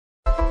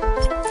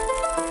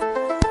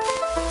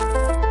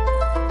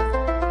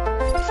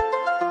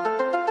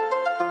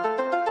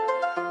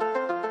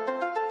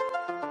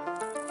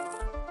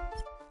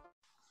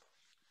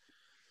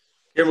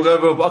Here we go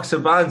about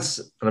Boxing Bants,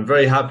 and I'm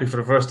very happy for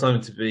the first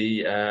time to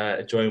be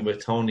joined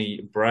with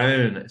Tony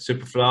Browne,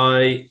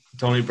 Superfly,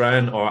 Tony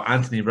Browne, or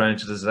Anthony Browne,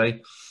 should I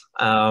say?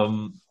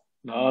 Um,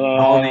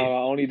 Tony,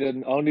 Only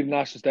the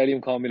National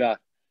Stadium call me that.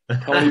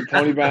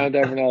 Tony Browne,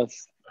 everyone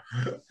else.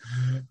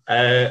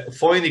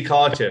 finally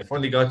caught you.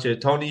 Finally got you,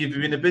 Tony. You've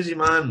been a busy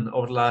man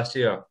over the last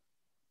year.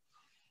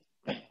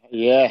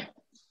 Yeah.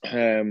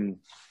 Um,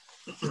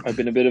 I've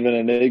been a bit of an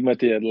enigma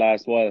to you the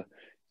last while.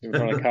 You've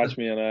been trying to catch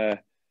me, and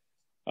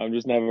I'm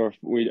just never.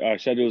 Our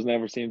schedules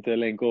never seem to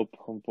link up,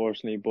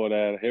 unfortunately.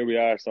 But here we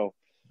are. So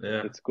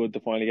Yeah, it's good to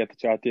finally get to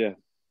chat to you.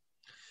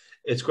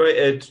 it's great.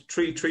 It's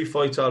three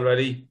fights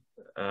already.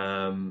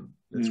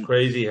 It's Mm.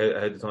 crazy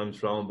how the time's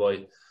flown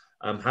by.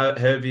 How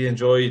have you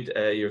enjoyed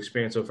your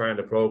experience so far in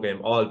the pro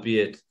game,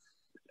 albeit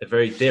a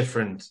very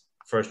different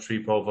first three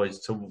pro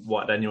fights to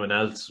what anyone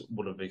else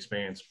would have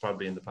experienced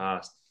probably in the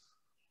past?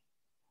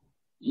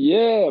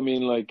 Yeah, I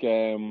mean,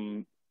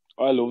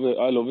 I love it.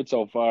 I love it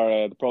so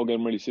far. The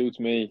program really suits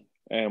me.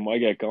 I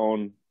get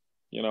going.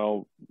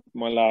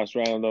 My last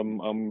round,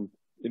 I'm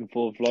in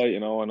full flight.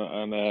 And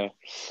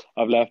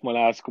I've left my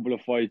last couple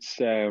of fights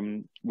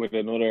with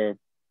another.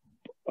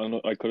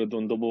 I could have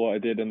done double what I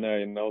did in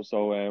there.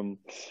 So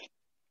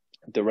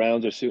the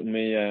rounds are suiting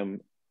me. And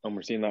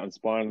we're seeing that and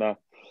sparring that.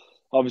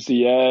 Obviously,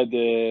 yeah,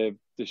 the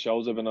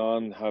shows I've been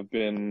on have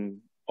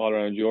been all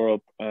around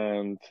Europe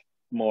and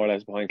more or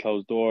less behind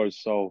closed doors.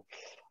 So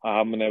I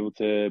haven't been able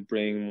to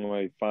bring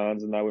my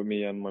fans and that with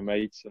me and my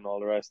mates and all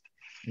the rest.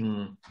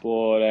 Mm,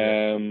 But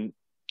yeah.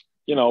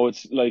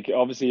 it's like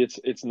obviously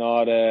it's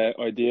not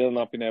ideal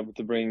not being able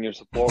to bring your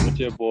support with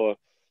you, but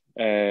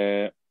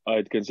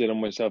I'd consider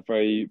myself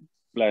very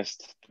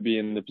blessed to be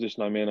in the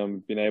position I'm in. I'm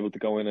being able to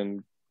go in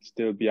and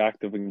still be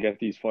active and get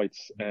these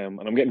fights. And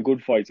I'm getting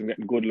good fights. I'm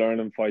getting good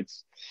learning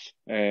fights.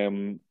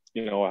 I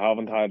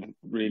haven't had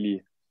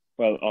really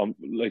well.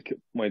 Like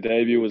my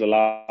debut was a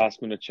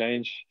last minute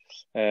change.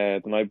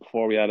 The night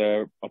before we had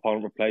a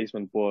opponent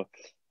replacement, but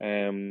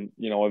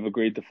I've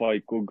agreed to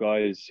fight good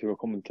guys who are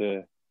coming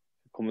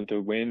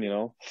to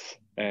win.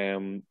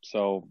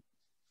 So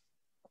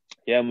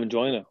yeah, I'm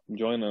enjoying it. I'm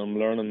enjoying it. I'm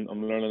learning.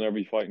 I'm learning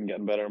every fight and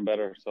getting better and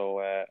better. So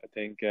I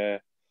think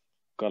got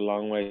a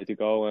long way to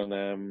go,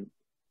 and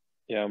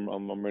yeah,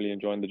 I'm really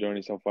enjoying the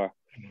journey so far.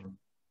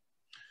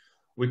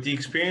 With the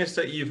experience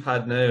that you've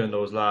had now in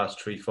those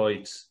last three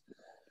fights,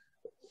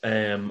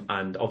 and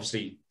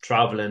obviously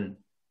traveling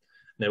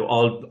now,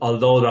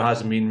 although there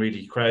hasn't been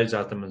really crowds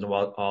at them and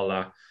all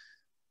that,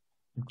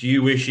 do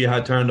you wish you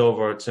had turned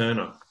over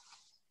sooner?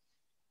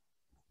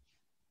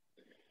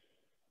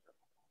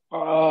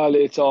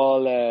 It's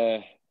all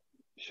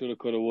shoulda,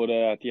 coulda,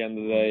 woulda. At the end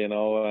of the day,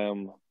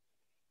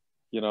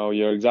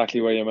 you're exactly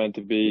where you're meant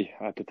to be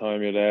at the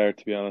time you're there.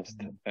 To be honest,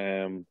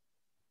 I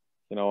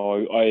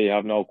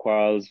have no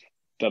quarrels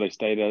that I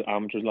stayed at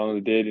amateur as long as I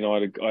did. I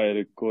had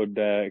a good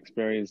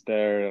experience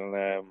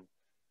there, and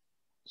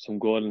some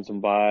good and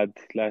some bad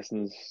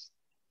lessons.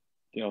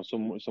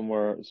 Some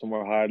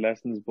were hard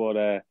lessons,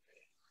 but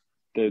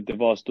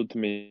they've all stood to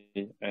me.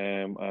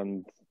 And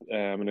I'm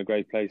in a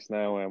great place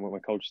now. With my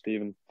coach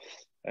Stephen.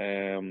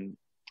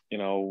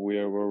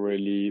 We're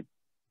really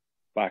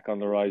back on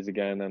the rise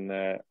again, and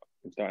I'm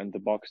starting to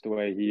box the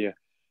way he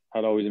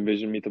had always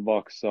envisioned me to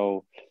box.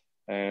 So,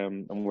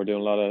 and we're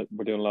doing a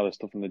lot of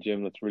stuff in the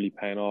gym that's really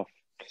paying off.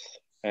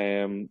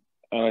 And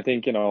I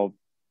think the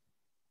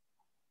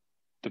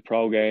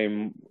pro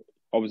game.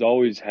 I was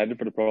always headed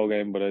for the pro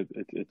game, but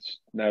it's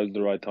now's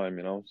the right time.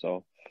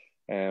 So,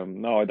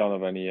 no, I don't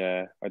have any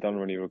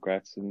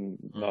regrets in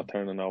not Mm.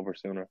 turning over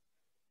sooner.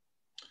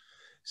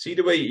 See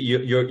the way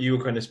you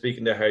were kind of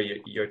speaking there, how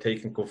you're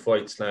taking good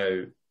fights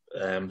now,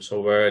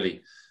 so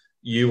early.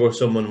 You were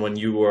someone when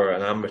you were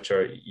an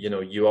amateur,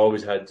 you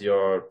always had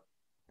your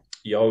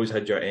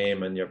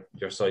aim and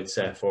your sights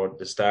set for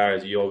the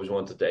stars. You always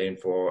wanted to aim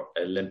for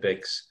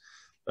Olympics,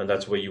 and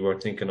that's where you were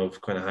thinking of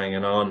kind of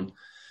hanging on.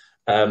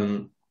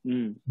 Um,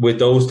 Mm. with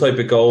those type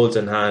of goals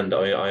in hand,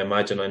 I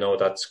imagine I know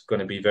that's going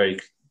to be very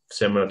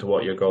similar to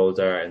what your goals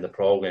are in the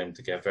program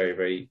to get very,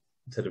 very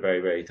to the very,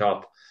 very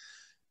top.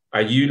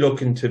 Are you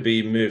looking to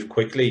be moved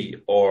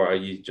quickly, or are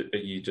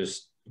you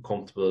just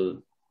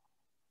comfortable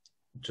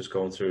just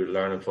going through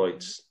learning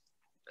fights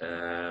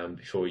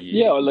before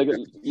Yeah,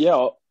 you?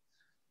 yeah,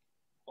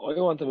 I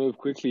want to move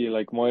quickly.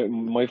 Like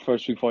my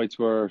first three fights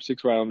were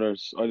six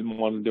rounders. I didn't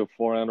want to do a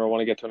four rounder. I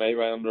want to get to an eight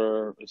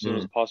rounder as soon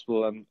as Mm,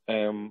 possible.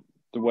 And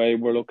the way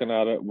we're looking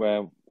at it,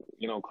 well,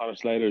 Connor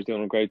Slater's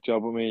doing a great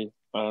job with me,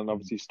 and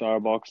obviously Star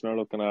Boxing are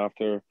looking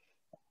after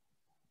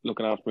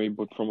me,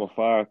 but from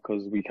afar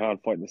because we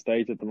can't fight in the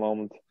States at the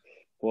moment.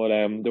 But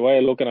the way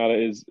I'm looking at it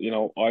is,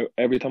 I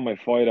every time I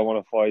fight, I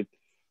want to fight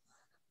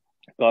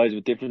guys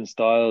with different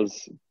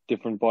styles,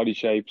 different body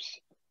shapes,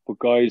 but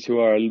guys who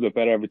are a little bit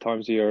better every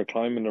time. So you're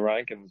climbing the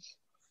rankings.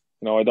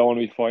 I don't want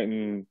to be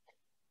fighting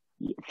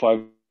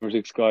five or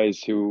six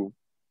guys who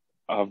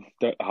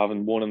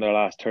haven't won in their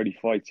last 30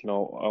 fights. I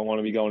want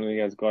to be going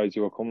against guys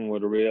who are coming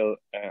with a real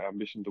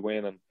ambition to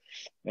win,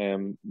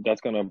 and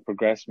that's going to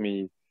progress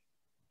me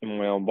in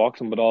my own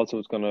boxing, but also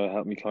it's going to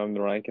help me climb the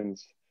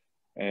rankings.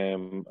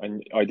 And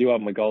I do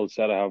have my goals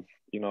set. I have,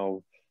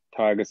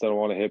 targets that I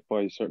want to hit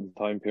by certain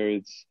time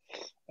periods.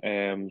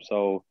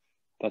 So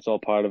that's all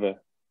part of it.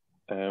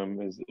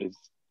 Is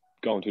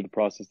going through the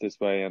process this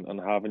way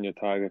and having your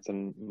targets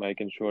and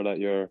making sure that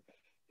you're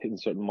hitting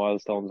certain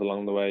milestones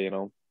along the way.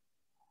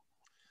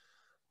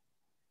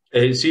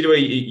 See the way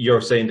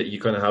you're saying that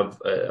you kind of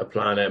have a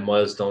plan out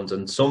milestones,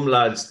 and some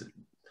lads,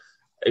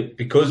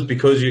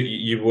 because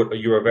you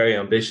were very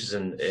ambitious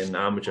in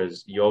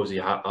amateurs, you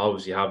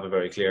obviously have a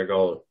very clear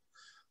goal,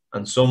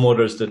 and some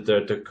others that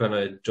they're kind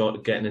of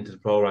getting into the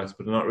pro ranks,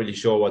 but they're not really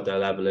sure what their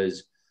level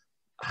is.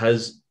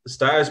 Has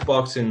Stars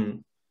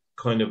Boxing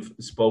kind of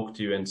spoke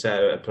to you and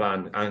set out a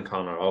plan, and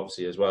Connor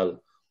obviously as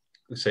well,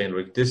 saying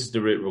like, this is the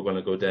route we're going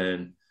to go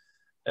down?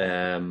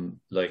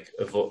 Like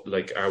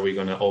are we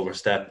going to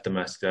overstep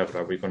domestic level?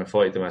 Are we going to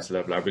fight domestic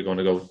level? Are we going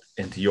to go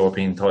into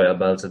European title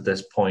belts at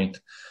this point?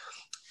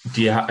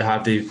 Do you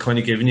have they kind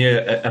of given you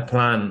a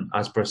plan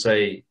as per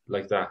se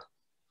like that?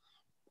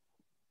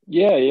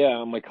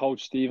 Yeah, and my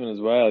coach Stephen as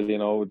well.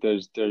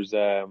 There's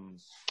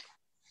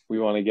we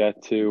want to get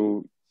up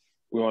to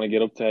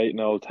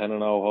 8-0, 10-0,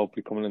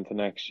 hopefully coming into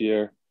next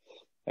year.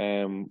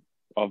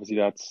 Obviously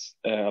that's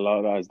a lot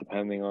of that is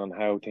depending on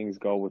how things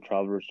go with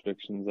travel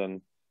restrictions,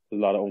 and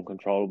there's a lot of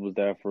uncontrollables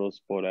there for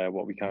us. But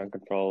what we can't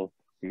control,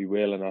 we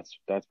will, and that's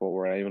what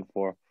we're aiming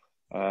for.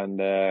 And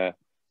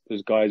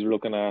there's guys we're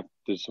looking at.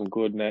 There's some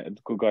good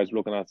guys we're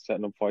looking at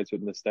setting up fights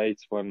with in the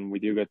States when we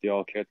do get the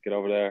all clear to get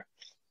over there.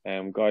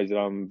 Guys that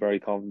I'm very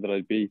confident that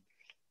I'd beat.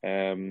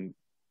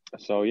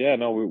 So yeah,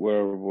 no,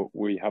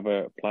 we have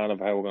a plan of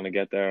how we're going to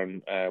get there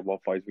and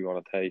what fights we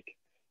want to take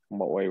and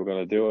what way we're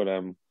going to do it.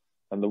 And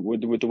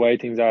with the way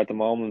things are at the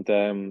moment,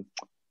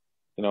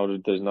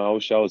 there's no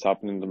shows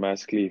happening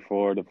domestically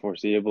for the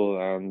foreseeable,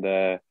 and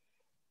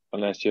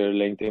unless you're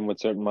linked in with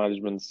certain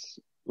management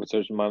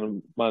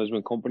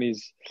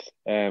companies,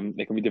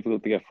 it can be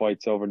difficult to get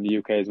fights over in the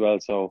UK as well.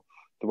 So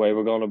the way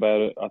we're going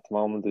about it at the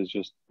moment is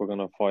just we're going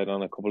to fight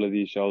on a couple of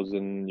these shows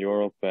in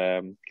Europe,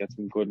 get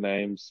some good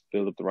names,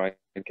 build up the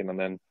ranking, and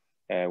then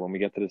when we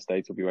get to the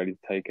States, we'll be ready to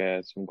take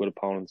some good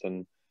opponents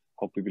and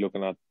hopefully be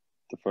looking at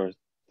the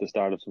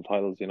start of some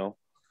titles.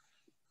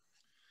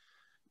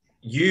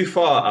 You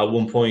fought at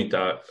one point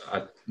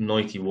at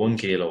 91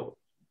 kilo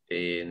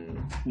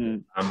in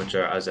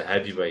amateur as a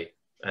heavyweight,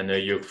 and now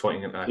you're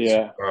fighting at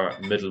super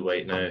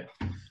middleweight now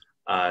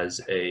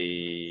as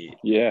a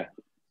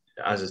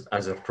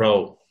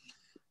pro.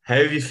 How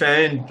have you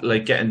found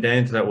like getting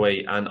down to that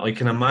weight? And I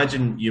can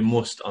imagine you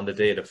must, on the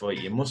day of the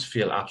fight, you must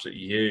feel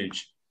absolutely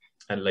huge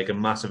and like a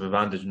massive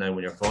advantage now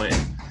when you're fighting.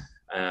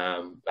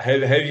 How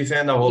have you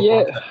found that whole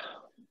process?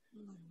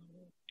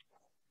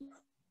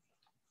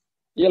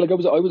 Yeah, like I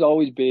was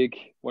always big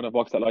when I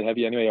boxed at light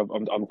heavy. Anyway,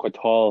 I'm quite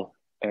tall,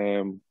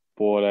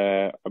 but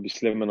I'd be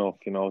slim enough,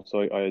 So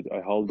I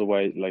hold the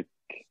weight. Like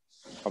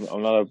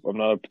I'm not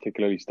a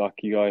particularly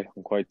stocky guy.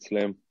 I'm quite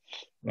slim.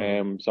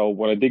 So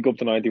when I did go up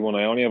to 91,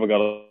 I only ever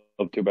got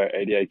up to about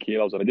 88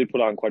 kilos, and I did put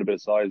on quite a bit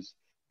of size.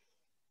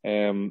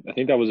 I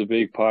think that was a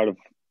big part of.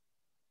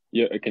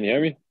 Yeah, can you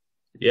hear me?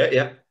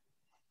 Yeah.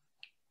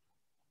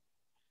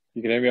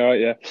 You can hear me all right,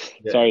 yeah?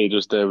 Sorry,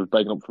 just was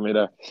breaking up for me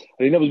there. I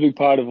think that was a big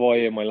part of why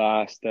in my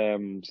last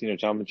senior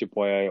championship,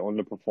 why I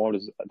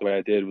underperformed the way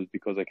I did, was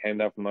because I came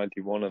down from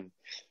 91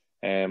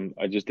 and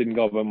I just didn't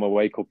go about my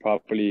weight cut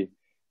properly.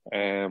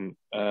 And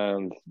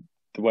the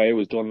way it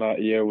was done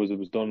that year was it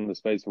was done in the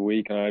space of a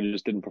week, and I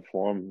just didn't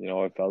perform.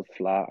 I felt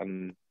flat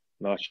and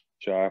not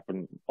sharp,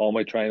 and all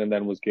my training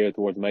then was geared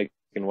towards making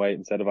weight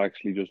instead of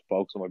actually just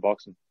focusing on my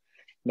boxing.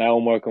 Now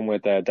I'm working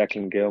with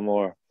Declan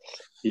Gilmore.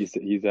 He's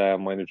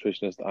my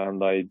nutritionist,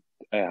 and I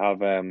have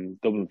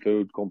Dublin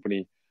Food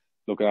Company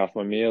looking after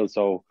my meals.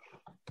 So,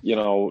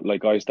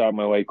 like I start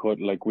my weight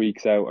cut like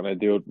weeks out, and I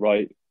do it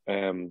right.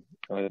 And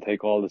I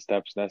take all the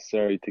steps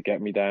necessary to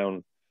get me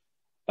down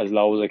as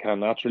low as I can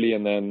naturally,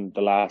 and then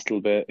the last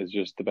little bit is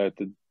just about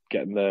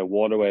getting the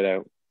water weight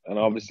out. And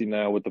obviously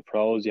now with the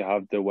pros, you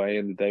have the weigh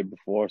in the day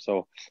before,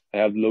 so I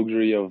have the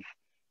luxury of,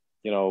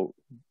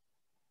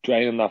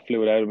 draining that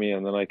fluid out of me,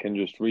 and then I can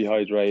just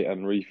rehydrate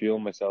and refuel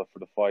myself for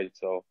the fight.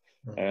 So,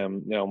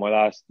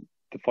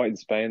 the fight in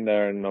Spain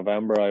there in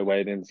November, I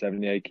weighed in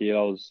 78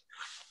 kilos,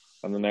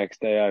 and the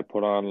next day I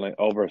put on like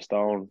over a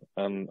stone,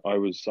 and I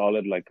was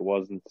solid. Like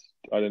I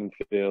didn't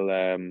feel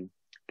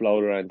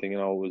bloated or anything. It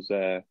was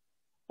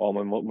all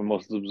my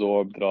muscles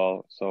absorbed it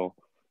all. So,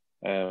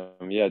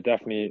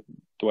 definitely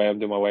the way I'm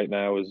doing my weight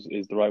now is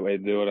the right way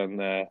to do it,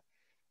 and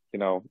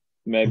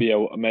maybe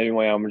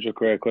my amateur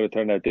career could have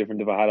turned out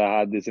different if I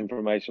had this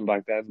information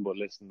back then. But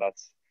listen,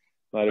 that's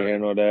neither here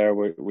nor there.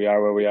 We are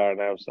where we are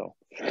now. So,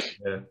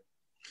 yeah.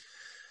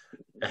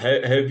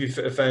 How have you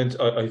found?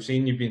 I've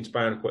seen you've been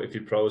sparring quite a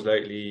few pros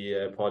lately,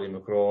 Paddy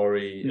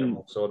McCrory,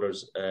 amongst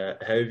others. How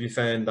have you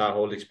found that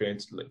whole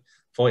experience, like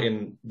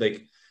fighting?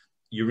 Like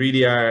you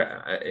really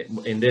are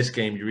in this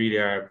game. You really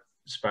are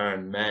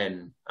sparring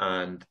men,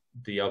 and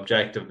the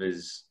objective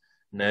is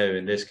now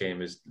in this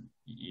game is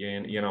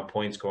you're not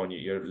point scoring.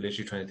 You're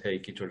literally trying to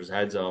take each other's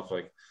heads off.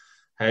 Like,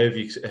 how have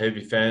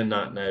you found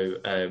that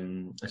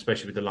now?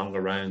 Especially with the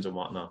longer rounds and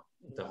whatnot.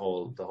 The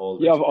whole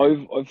Yeah,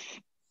 experience.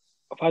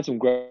 I've had some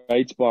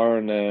great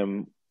sparring.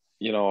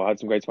 I had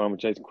some great sparring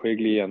with Jason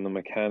Quigley and the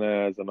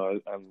McKennas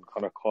and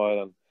Conor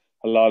Coyle and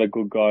a lot of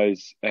good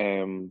guys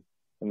in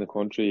the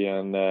country.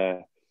 And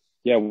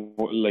yeah,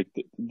 like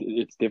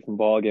it's a different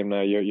ball game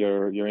now.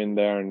 You're in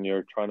there and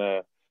you're trying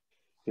to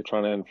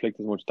inflict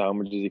as much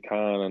damage as you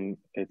can, and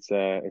it's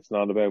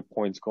not about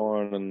point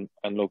scoring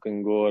and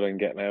looking good and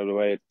getting out of the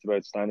way. It's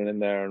about standing in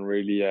there and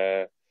really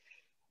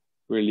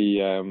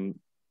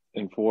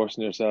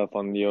enforcing yourself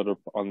on the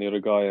other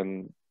guy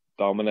and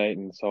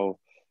dominating. So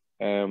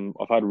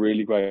I've had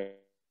really great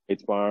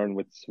sparring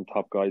with some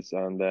top guys,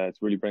 and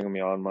it's really bringing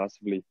me on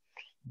massively.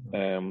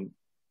 Um,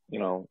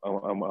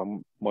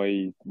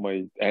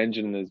 my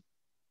engine is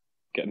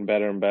getting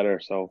better and better,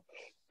 so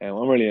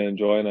I'm really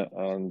enjoying it.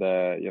 And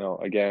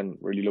again,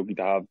 really lucky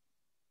to have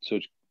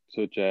such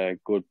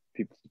good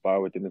people to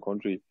spar with in the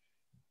country,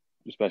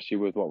 especially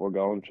with what we're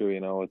going through.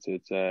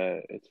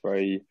 It's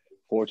very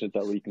fortunate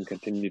that we can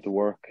continue to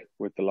work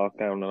with the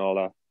lockdown and all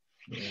that.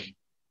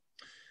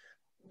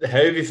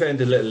 How have you found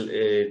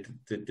the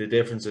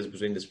differences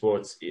between the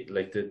sports,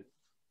 like the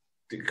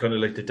kind of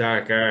like the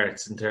dark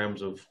arts in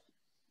terms of,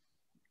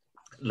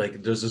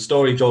 like, there's a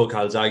story Joel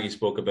Calzaghe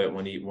spoke about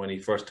when he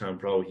first turned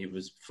pro. He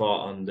was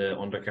fought on the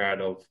undercard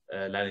of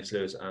Lennox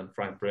Lewis and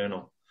Frank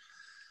Bruno,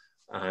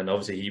 and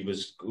obviously he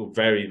was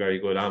very, very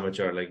good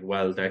amateur, like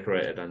well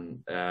decorated.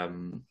 And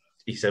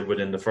he said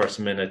within the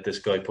first minute, this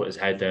guy put his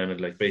head down and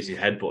like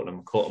basically headbutted him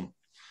and cut him.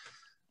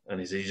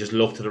 And he said he just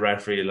looked to the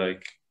referee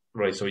like,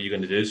 right, so are you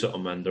going to do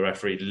something? And the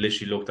referee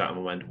literally looked at him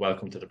and went,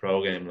 "Welcome to the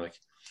pro game." Like,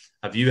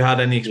 have you had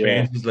any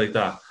experiences like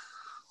that?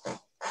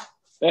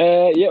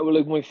 Yeah, well,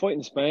 like my fight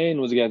in Spain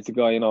was against a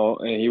guy,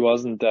 and he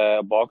wasn't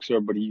a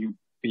boxer, but he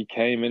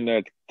came in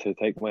there to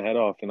take my head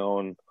off,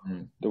 and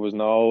there was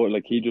no,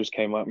 like, he just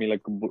came at me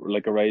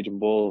like a raging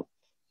bull.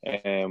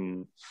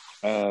 And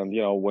when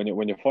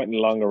you're fighting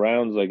longer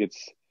rounds, like,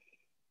 it's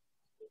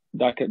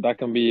that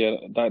can be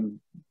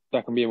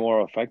a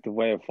more effective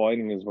way of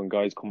fighting, is when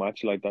guys come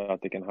at you like that,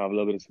 they can have a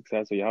little bit of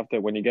success. So you have to,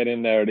 when you get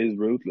in there, it is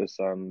ruthless,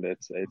 and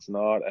it's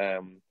not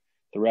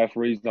the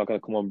referee's not going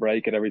to come and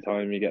break it every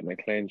time you get in a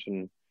clinch,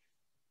 and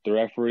the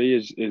referee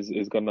is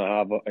going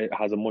to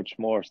has a much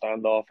more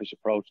standoffish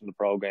approach in the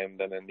pro game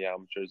than in the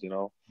amateurs,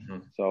 Mm-hmm.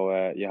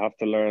 So you have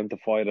to learn to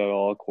fight at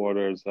all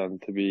quarters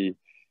and to be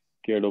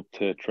geared up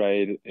to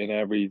trade in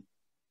every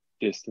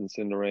distance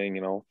in the ring,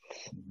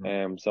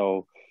 Mm-hmm.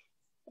 So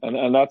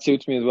and that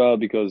suits me as well,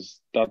 because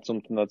that's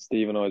something that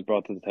Stephen always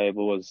brought to the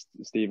table. Was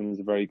Stephen's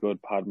a very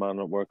good pad man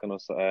at working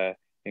us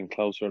in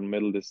closer and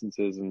middle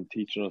distances and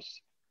teaching us,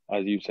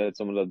 as you said,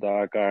 some of the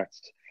dark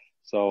arts.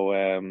 So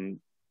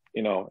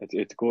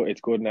it's good.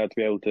 It's good now to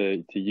be able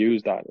to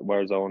use that.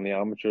 Whereas on the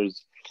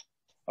amateurs,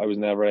 I was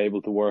never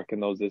able to work in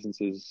those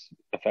distances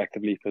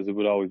effectively, because it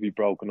would always be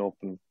broken up,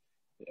 and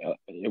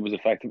it was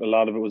effective. A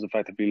lot of it was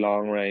effectively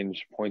long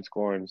range point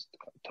scoring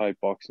type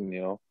boxing,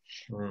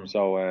 Mm.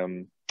 So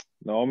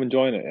no, I'm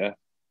enjoying it.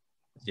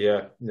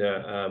 Yeah,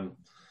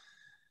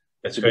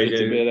 it's great.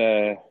 It's a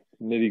bit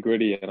nitty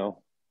gritty.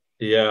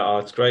 Yeah,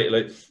 it's great.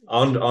 Like,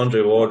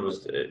 Andre Ward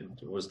was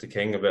the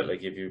king of it.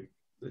 Like, if you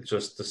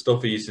just the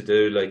stuff he used to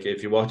do, like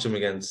if you watch him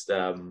against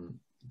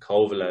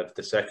Kovalev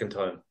the second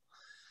time,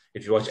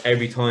 if you watch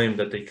every time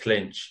that they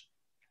clinch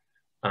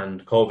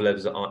and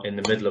Kovalev's in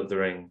the middle of the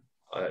ring,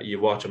 you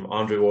watch him.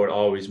 Andre Ward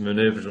always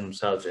maneuvers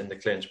himself in the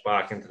clinch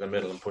back into the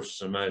middle and pushes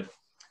him out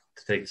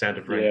to take the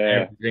centre of the ring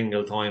Yeah, every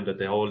single time that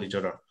they hold each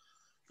other.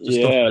 Just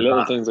stuff yeah, like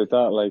little things like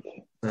that. Like,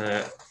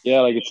 that.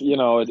 yeah, like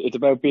it's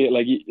about being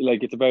like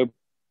it's about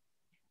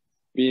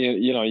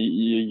being,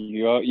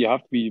 you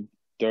have to be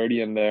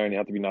dirty in there, and you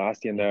have to be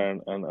nasty in there,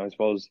 and I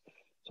suppose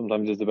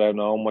sometimes it's about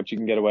knowing what you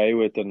can get away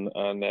with, and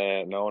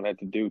knowing how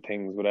to do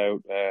things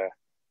without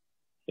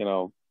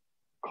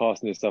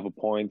costing yourself a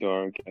point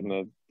or getting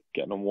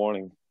a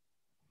warning.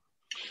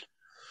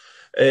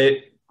 Uh,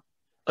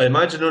 I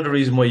imagine another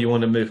reason why you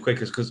want to move quick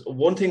is because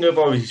one thing I've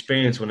always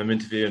experienced when I'm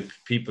interviewing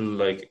people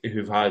like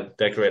who've had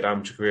decorated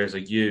amateur careers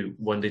like you,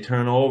 when they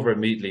turn over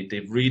immediately,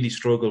 they really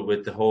struggle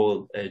with the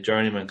whole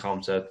journeyman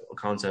concept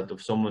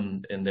of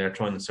someone in there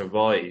trying to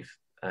survive.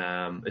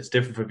 It's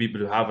different for people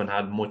who haven't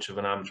had much of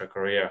an amateur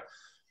career,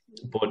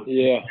 but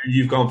Yeah,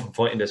 you've gone from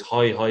fighting this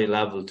high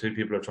level to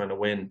people are trying to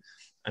win,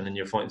 and then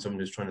you're fighting someone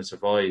who's trying to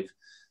survive,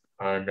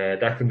 and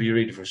that can be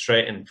really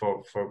frustrating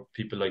for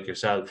people like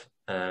yourself.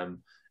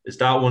 Is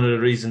that one of the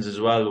reasons as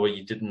well why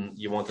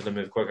you wanted to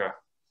move quicker?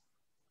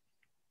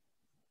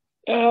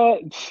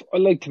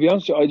 like, to be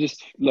honest, I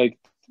just, like,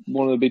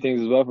 one of the big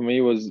things as well for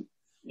me was,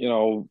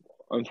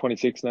 I'm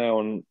 26 now,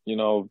 and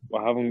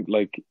I haven't,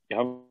 like, you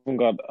haven't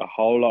got a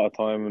whole lot of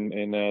time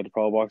in the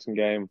pro boxing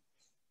game.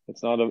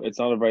 It's not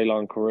a very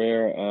long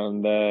career,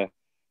 and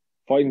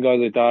fighting guys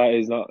like that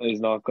is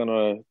not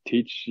gonna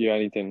teach you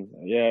anything.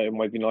 Yeah, it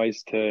might be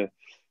nice to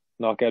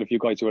knock out a few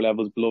guys who are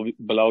levels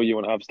below you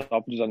and have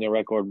stoppages on your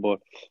record, but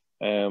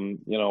You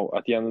know,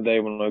 at the end of the day,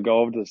 when I go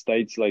over to the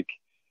States, like,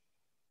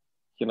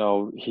 you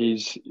know,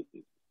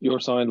 you're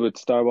signed with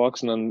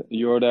Starbucks and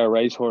you're their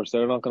racehorse.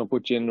 They're not going to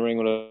put you in the ring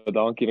with a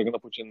donkey. They're going to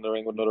put you in the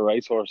ring with another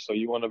racehorse. So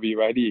you want to be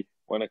ready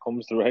when it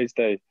comes to race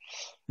day.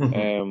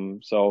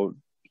 So,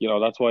 you know,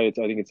 that's why I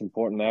think it's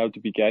important now to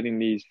be getting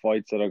these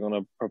fights that are going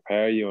to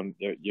prepare you, and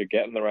you're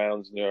getting the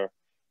rounds, and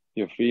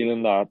you're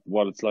feeling that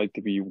what it's like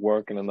to be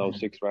working in those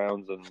 6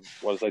 rounds, and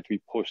what it's like to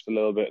be pushed a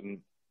little bit, and,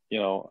 you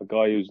know, a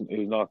guy who's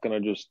not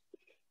going to just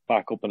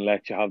back up and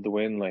let you have the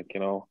win, like, you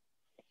know.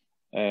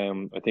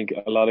 I think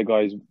a lot of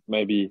guys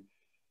maybe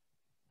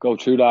go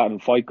through that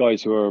and fight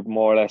guys who are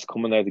more or less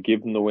coming there to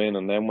give them the win,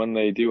 and then when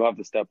they do have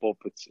to step up,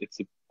 it's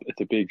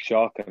a big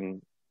shock,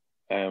 and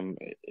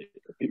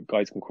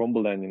guys can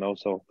crumble then, you know.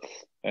 So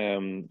I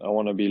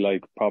want to be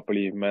like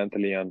properly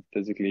mentally and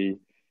physically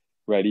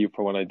ready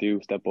for when I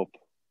do step up.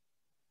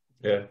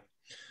 Yeah.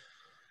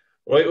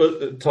 Right,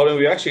 well, Tony,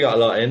 we actually got a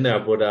lot in there,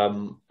 but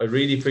I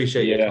really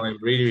appreciate your time.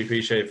 Really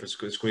appreciate for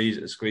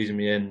squeezing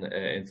me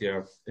into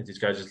your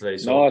schedule today.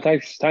 So, no,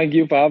 thanks, thank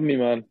you for having me,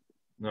 man.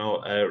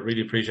 No,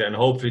 really appreciate it, and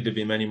hopefully there'll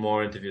be many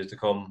more interviews to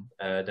come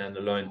down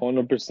the line.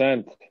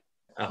 100%.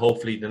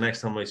 Hopefully the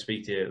next time I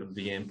speak to you, it'll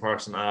be in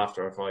person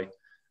after a fight,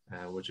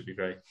 which would be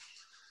great.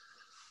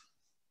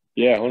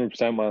 Yeah,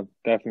 100%, man.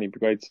 Definitely be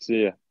great to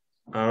see you.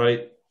 All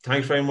right,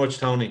 thanks very much,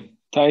 Tony.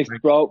 Thanks,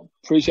 bro.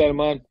 Appreciate it,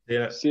 man.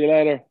 Yeah. See you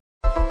later.